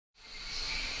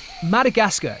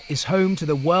Madagascar is home to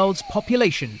the world's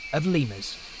population of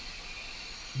lemurs.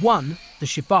 One, the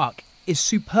sifaka, is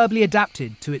superbly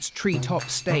adapted to its treetop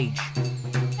stage.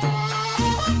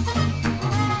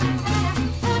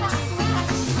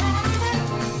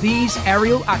 These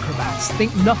aerial acrobats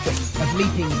think nothing of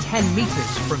leaping 10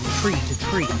 meters from tree to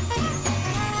tree.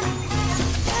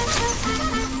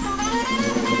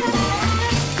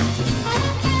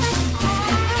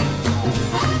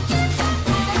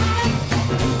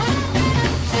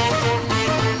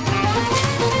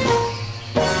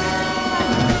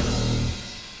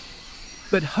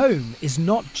 But home is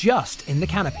not just in the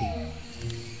canopy.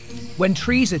 When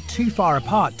trees are too far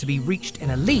apart to be reached in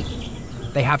a leap,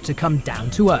 they have to come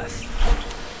down to earth.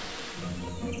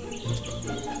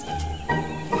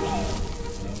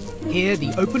 Here,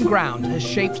 the open ground has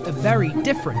shaped a very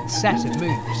different set of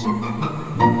moves.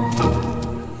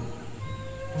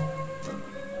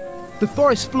 The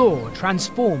forest floor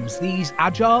transforms these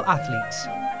agile athletes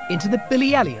into the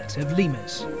Billy Elliot of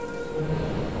lemurs.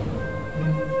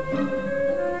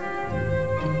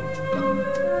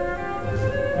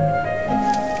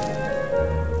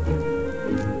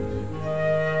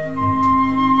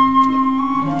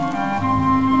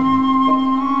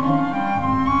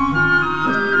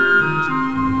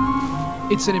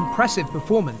 It's an impressive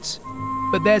performance,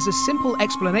 but there's a simple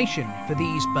explanation for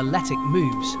these balletic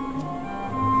moves.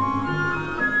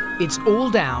 It's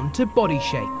all down to body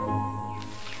shape.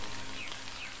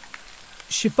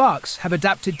 Sifakas have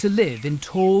adapted to live in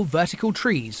tall, vertical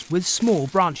trees with small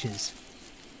branches.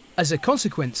 As a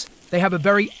consequence, they have a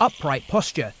very upright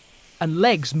posture and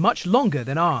legs much longer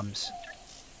than arms.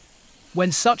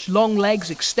 When such long legs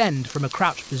extend from a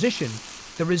crouched position,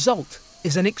 the result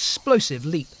is an explosive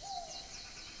leap.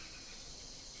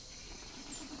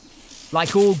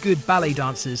 Like all good ballet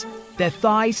dancers, their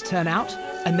thighs turn out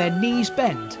and their knees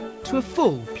bend to a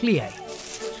full plie.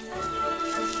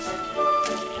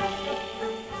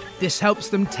 This helps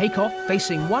them take off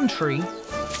facing one tree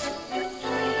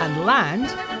and land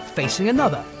facing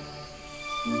another.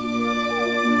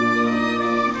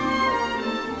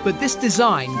 But this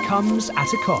design comes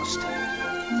at a cost.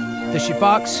 The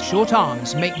sifaka's short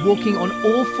arms make walking on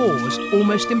all fours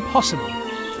almost impossible.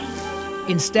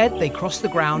 Instead, they cross the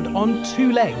ground on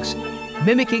two legs,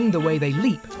 mimicking the way they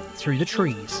leap through the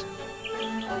trees.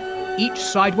 Each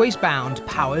sideways bound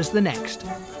powers the next,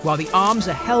 while the arms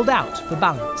are held out for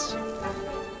balance.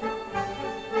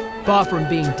 Far from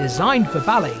being designed for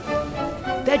ballet,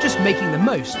 they're just making the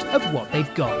most of what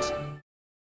they've got.